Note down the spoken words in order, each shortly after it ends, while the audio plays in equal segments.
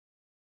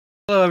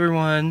Hello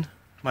everyone,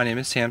 my name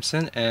is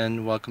Samson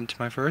and welcome to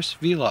my first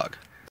vlog.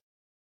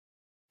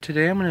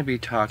 Today I'm going to be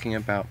talking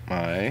about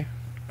my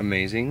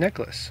amazing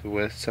necklace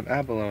with some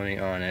abalone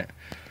on it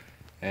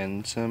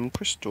and some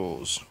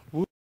crystals.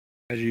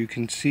 As you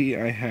can see,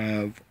 I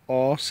have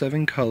all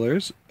 7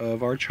 colors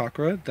of our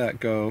chakra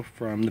that go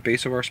from the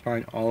base of our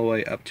spine all the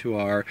way up to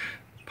our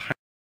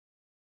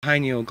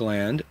pineal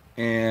gland,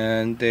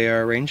 and they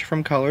are ranged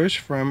from colors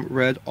from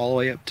red all the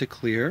way up to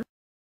clear.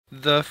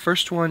 The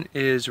first one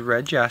is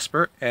red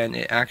Jasper, and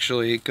it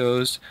actually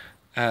goes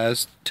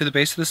as to the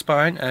base of the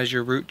spine as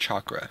your root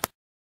chakra.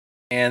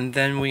 And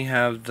then we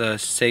have the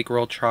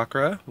Sacral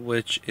chakra,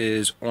 which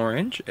is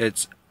orange.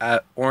 It's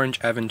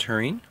orange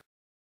Aventurine.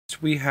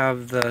 We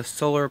have the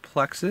solar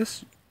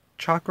Plexus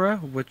chakra,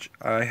 which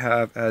I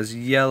have as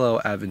yellow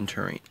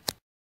Aventurine.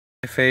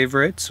 My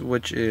favorites,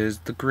 which is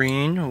the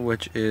green,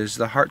 which is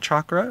the heart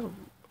chakra,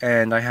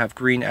 and I have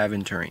green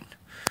Aventurine.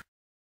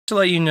 To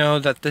let you know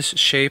that this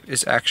shape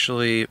is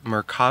actually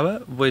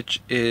merkabah,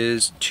 which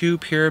is 2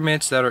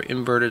 pyramids that are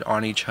inverted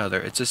on each other.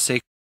 It's a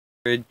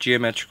sacred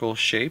geometrical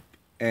shape,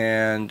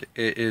 and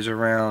it is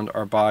around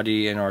our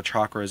body and our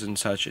chakras and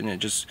such, and it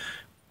just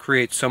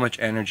creates so much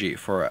energy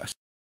for us.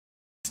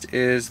 Next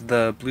is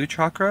the blue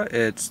chakra.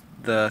 It's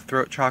the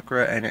throat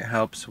chakra, and it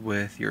helps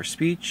with your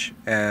speech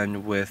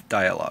and with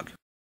dialogue.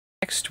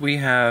 Next we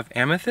have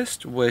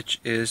Amethyst, which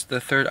is the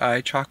third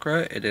eye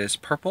chakra. It is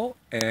purple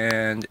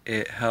and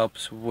it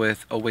helps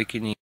with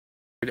awakening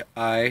third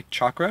eye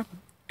chakra.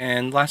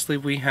 And lastly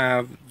we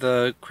have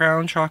the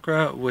crown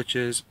chakra, which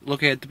is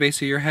located at the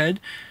base of your head.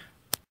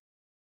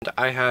 And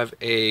I have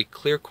a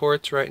clear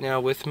quartz right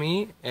now with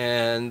me,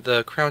 and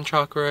the crown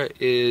chakra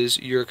is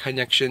your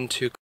connection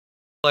to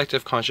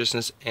collective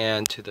consciousness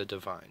and to the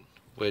divine,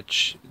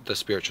 which the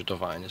spiritual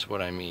divine is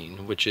what I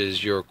mean, which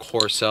is your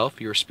core self,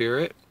 your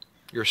spirit,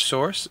 your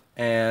source.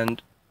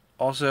 And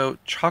also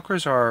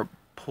chakras are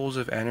pools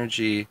of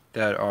energy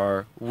that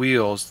are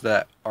wheels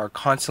that are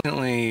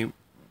constantly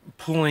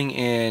pulling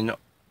in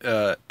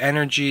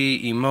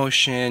energy,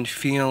 emotion,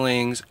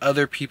 feelings,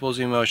 other people's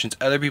emotions,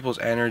 other people's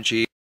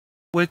energy.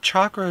 With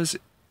chakras,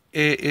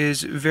 it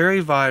is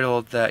very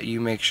vital that you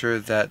make sure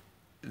that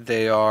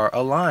they are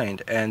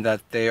aligned and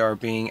that they are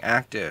being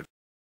active.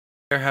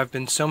 There have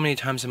been so many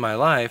times in my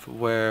life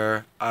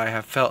where I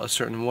have felt a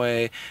certain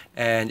way,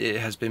 and it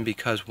has been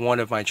because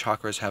one of my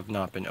chakras have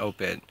not been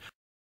open.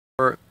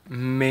 Or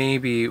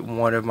maybe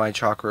one of my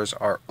chakras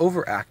are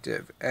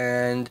overactive,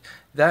 and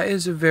that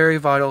is a very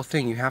vital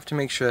thing. You have to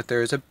make sure that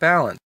there is a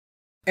balance.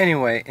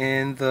 Anyway,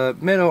 in the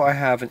middle I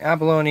have an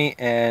abalone,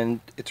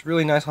 and it's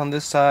really nice on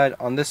this side.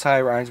 On this side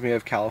it reminds me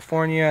of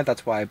California,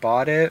 that's why I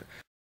bought it.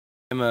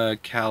 I'm a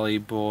Cali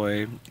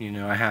boy, you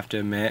know, I have to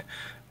admit.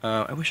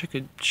 I wish I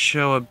could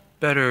show a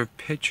better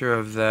picture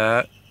of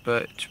that,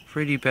 but it's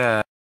pretty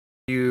bad.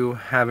 If you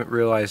haven't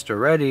realized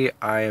already,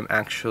 I am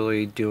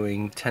actually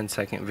doing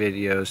 10-second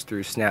videos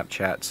through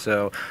Snapchat,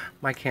 so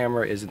my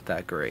camera isn't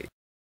that great.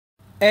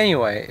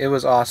 Anyway, it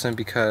was awesome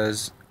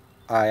because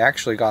I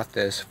actually got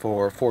this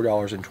for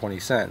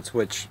 $4.20,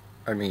 which,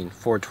 I mean,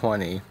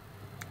 $4.20.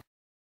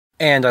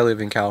 And I live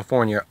in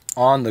California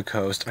on the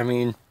coast. I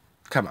mean,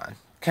 come on.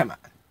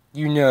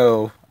 You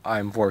know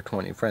I'm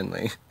 $4.20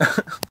 friendly.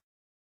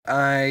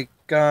 I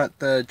got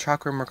the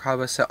Chakra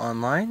Merkabah set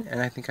online,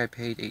 and I think I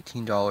paid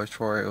 $18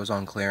 for it. It was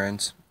on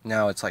clearance.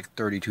 Now it's like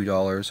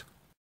 $32.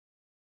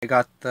 I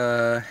got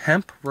the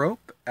hemp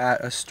rope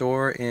at a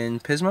store in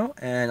Pismo,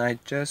 and I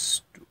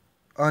just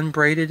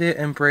unbraided it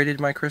and braided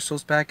my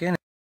crystals back in.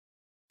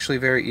 It's actually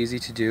very easy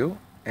to do,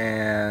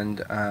 and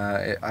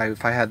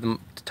if I had the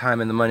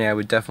time and the money, I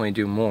would definitely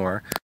do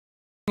more.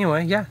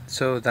 Anyway, yeah,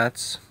 so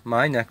that's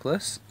my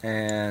necklace,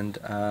 and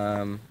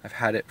I've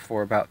had it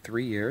for about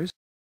 3 years.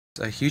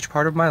 It's a huge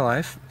part of my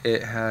life.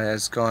 It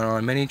has gone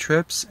on many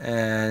trips,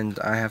 and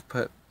I have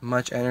put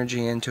much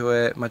energy into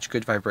it, much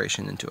good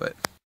vibration into it.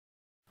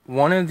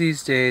 One of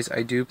these days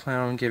I do plan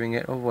on giving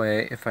it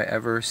away. If I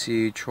ever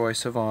see Troye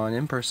Sivan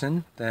in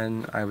person,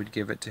 then I would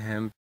give it to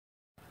him.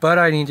 But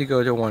I need to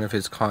go to one of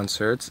his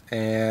concerts,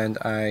 and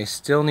I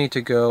still need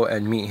to go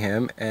and meet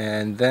him,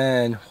 and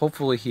then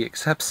hopefully he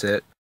accepts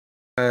it,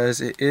 because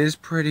it is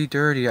pretty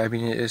dirty. I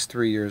mean, it is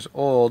 3 years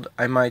old.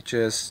 I might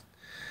just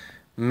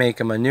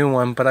make him a new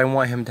one, but I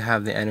want him to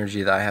have the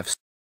energy that I have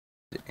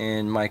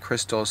in my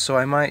crystals, so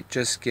I might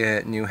just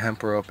get new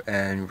hemp rope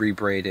and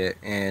rebraid it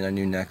in a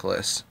new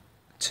necklace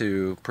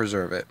to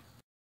preserve it.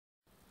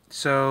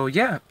 So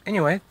yeah,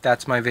 anyway,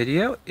 that's my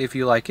video. If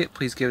you like it,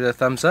 please give it a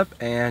thumbs up,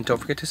 and don't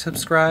forget to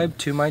subscribe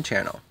to my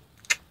channel.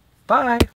 Bye!